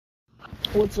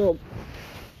What's up?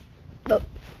 So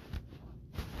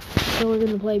we're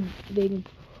gonna play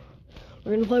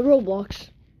Roblox.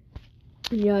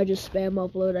 Yeah, I just spam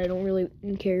upload. I don't really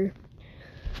care.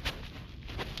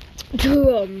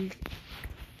 To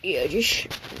yeah, just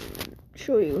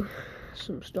show you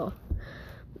some stuff.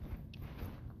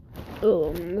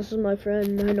 This is my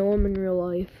friend. I know him in real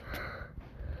life.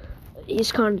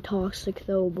 He's kind of toxic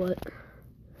though, but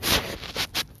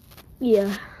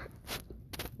yeah.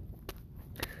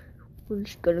 We're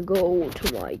just gonna go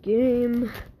to my game.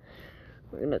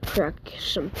 We're gonna crack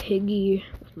some piggy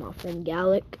with my friend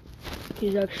Gallic.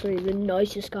 He's actually the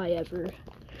nicest guy ever.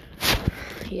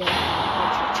 Yeah,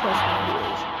 trust me, he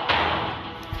is.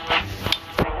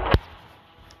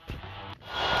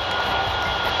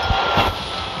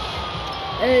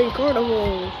 Hey,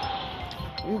 Carnival!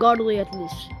 I'm godly at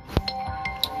this.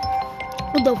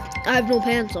 What the I have no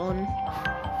pants on.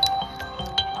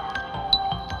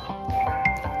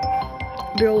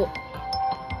 Bro,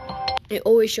 it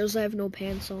always shows I have no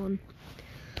pants on.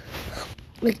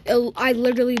 Like, I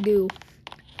literally do.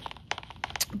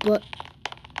 But,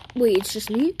 wait, it's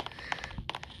just me?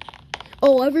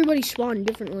 Oh, everybody spawned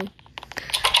differently.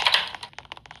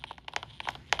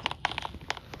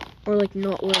 Or, like,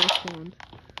 not where I spawned.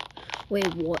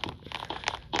 Wait, what?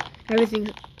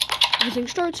 Everything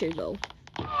starts here, though.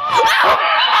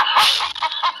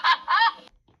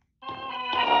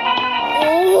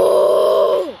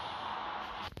 Oh!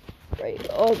 Right,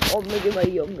 I'm gonna get my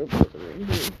younger brother in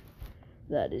here.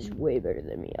 That is way better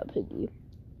than me, Piggy.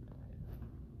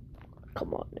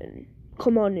 Come on in.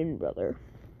 Come on in, brother.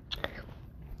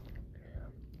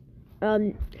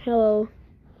 Hello.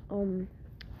 We're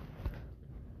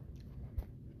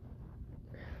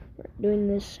doing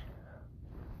this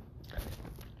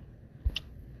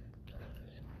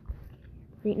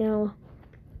right now.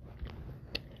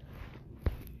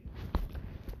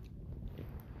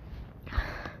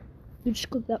 You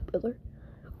just click that, brother.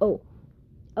 Oh.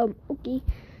 Okay.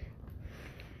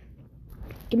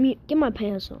 Get my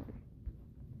pants on.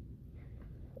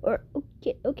 Or,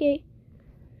 okay.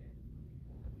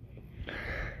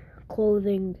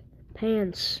 Clothing,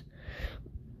 pants.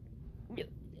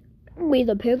 Wait,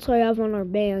 the pants I have on are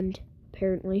banned,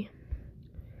 apparently.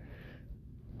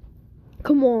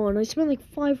 Come on, I spent like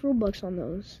 5 Robux on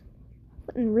those.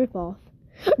 What a rip-off.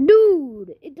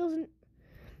 Dude, it doesn't...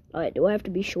 Alright, do I have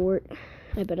to be short?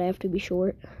 I bet I have to be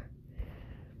short.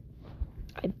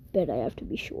 I bet I have to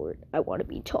be short. I want to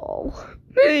be tall.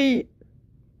 Hey!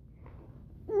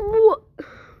 What?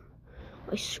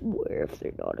 I swear if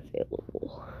they're not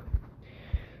available.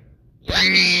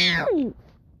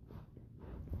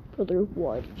 Brother,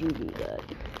 why did you do that?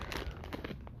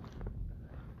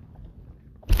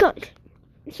 God,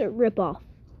 it's a rip-off.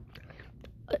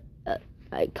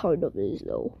 I kind of is,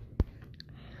 though.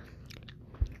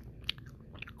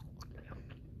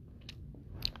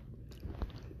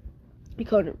 It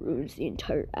kind of ruins the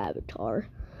entire avatar.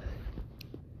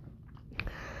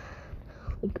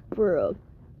 Like, bro.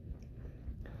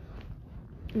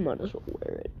 Might as well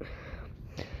wear it.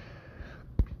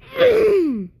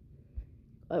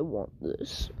 I want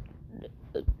this.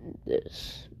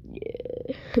 This.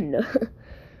 Yeah. No.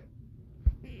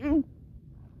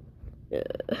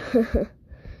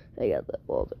 I got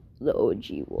all the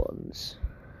OG ones.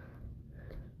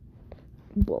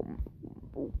 Boom.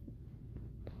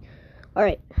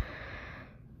 Alright.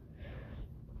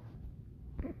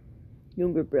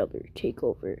 Younger brother, take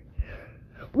over.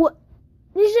 What?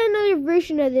 This is another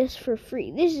version of this for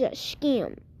free. This is a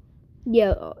scam.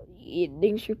 Yeah,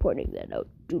 thanks for pointing that out.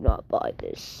 Do not buy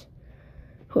this.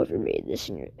 Whoever made this,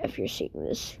 if you're seeing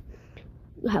this,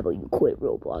 how about you quit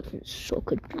Roblox and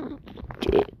suck a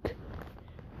dick?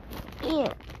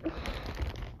 Yeah.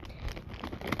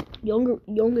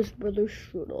 Youngest brother,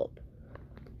 shut up.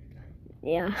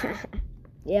 Yeah.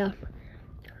 Yeah.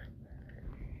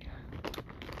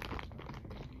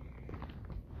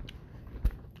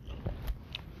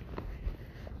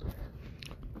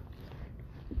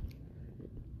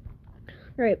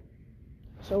 Alright.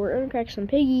 So we're gonna crack some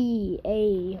piggy.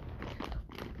 A.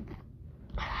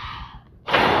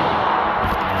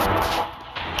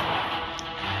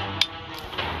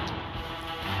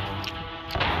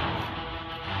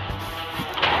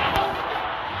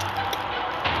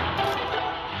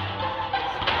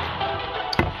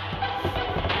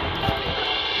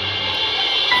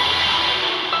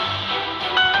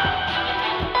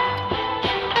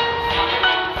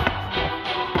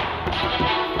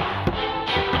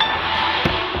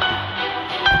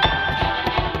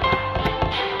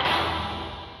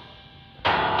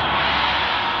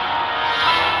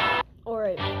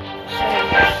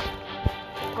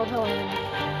 I'll tell him.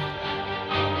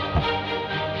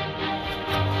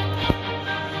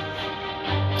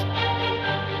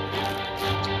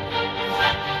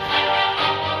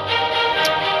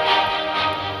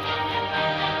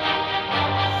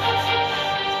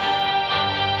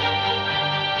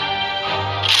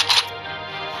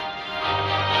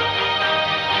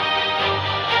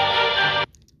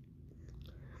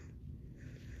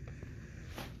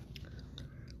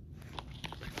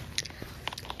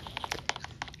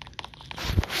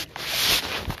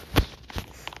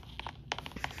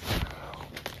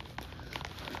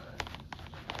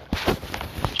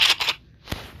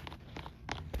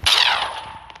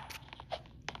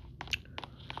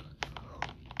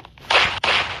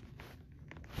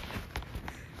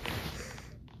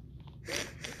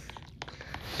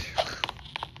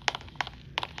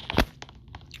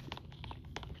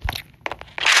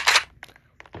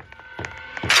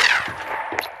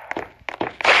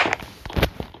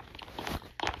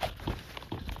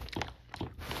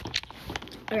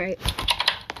 Alright.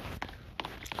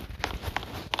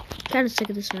 Kinda sick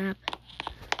of this map.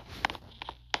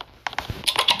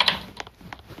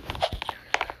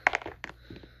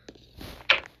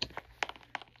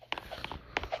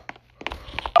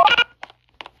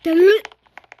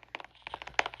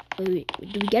 Wait,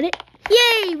 did we get it?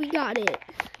 Yay, we got it!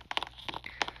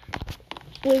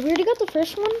 Wait, we already got the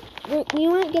first one? We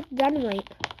might get the dynamite.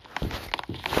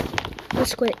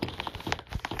 Let's quit.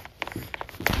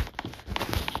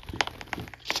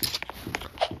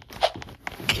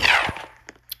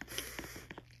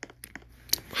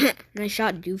 Nice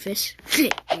shot, doofus.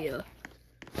 Yeah.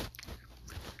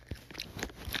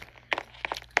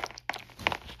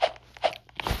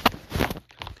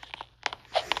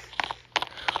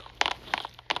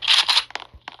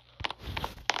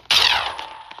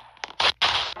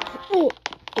 Oh,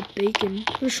 the bacon.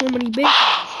 There's so many bacon.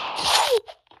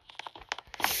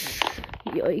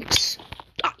 Yikes.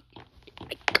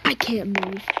 I can't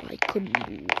move. I couldn't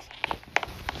move.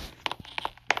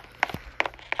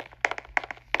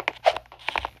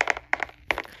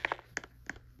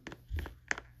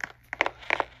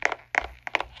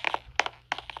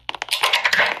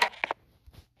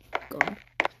 Gone.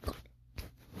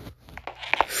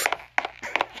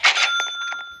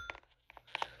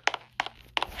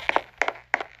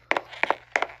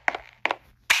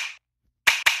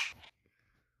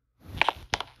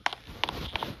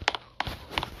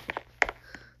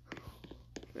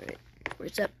 Alright,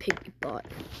 where's that piggy bot?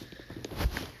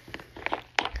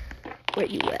 Where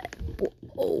you at?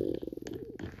 Oh.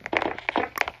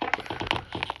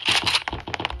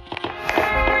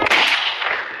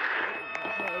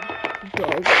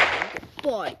 Dog,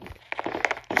 boy,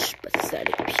 this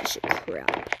pathetic piece of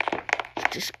crap.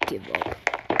 Just give up.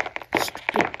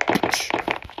 Stupid bitch.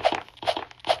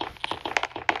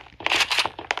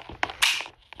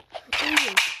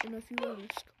 Anyways, and if you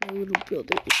ask, my little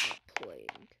brother is not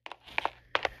playing.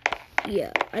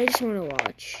 Yeah, I just want to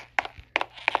watch.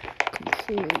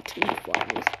 Completely fine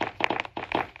with.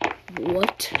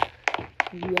 What?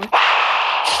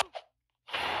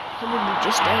 How did we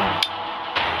just end?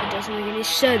 It doesn't make any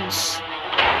sense.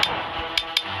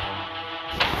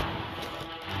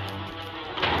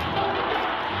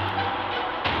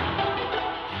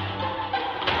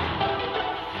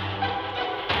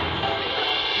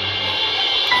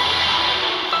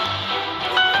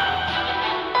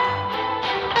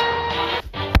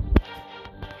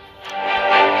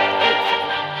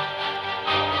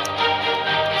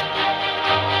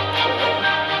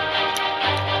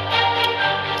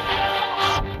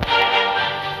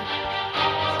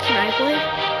 Can I play?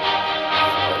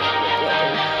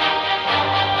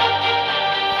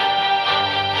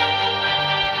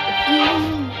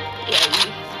 Yeah.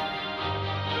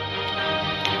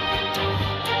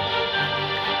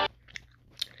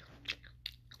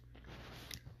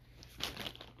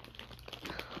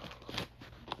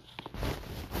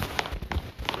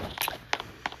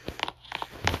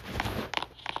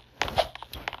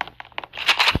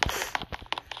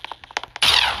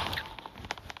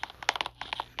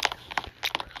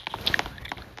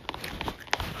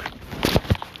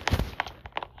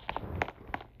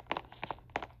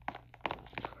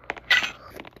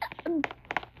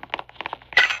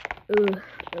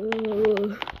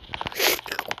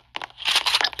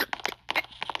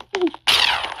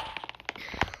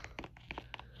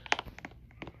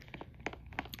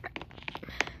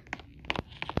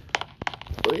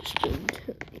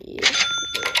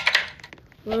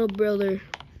 Little brother,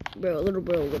 little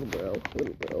bro.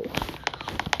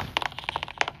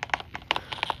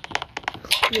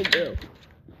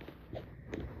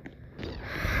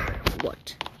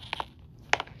 What?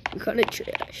 You kind of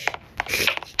trash.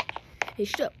 Hey,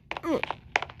 stop.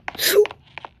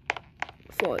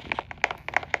 Fun.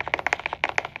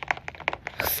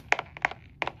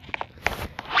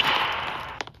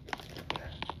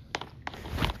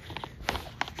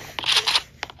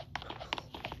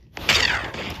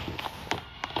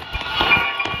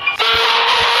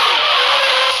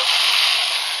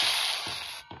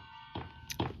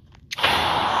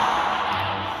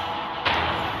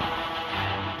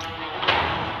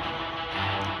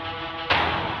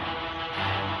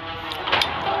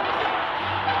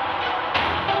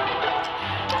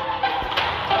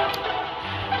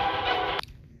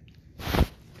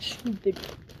 Stupid.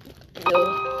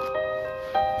 No.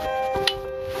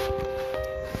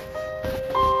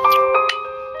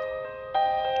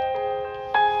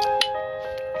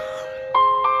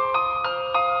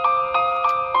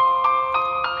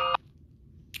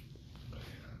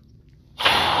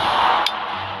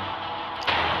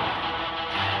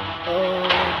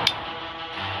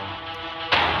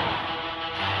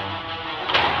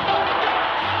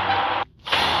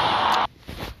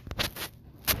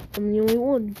 I'm the only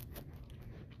one.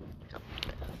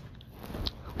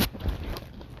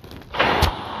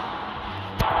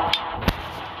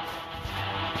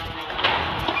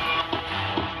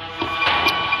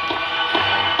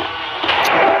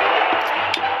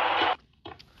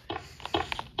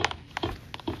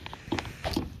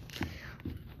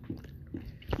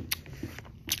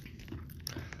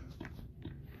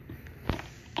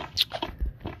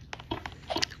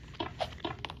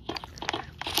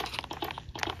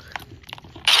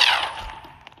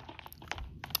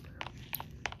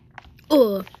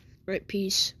 Right,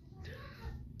 peace.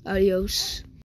 Adios.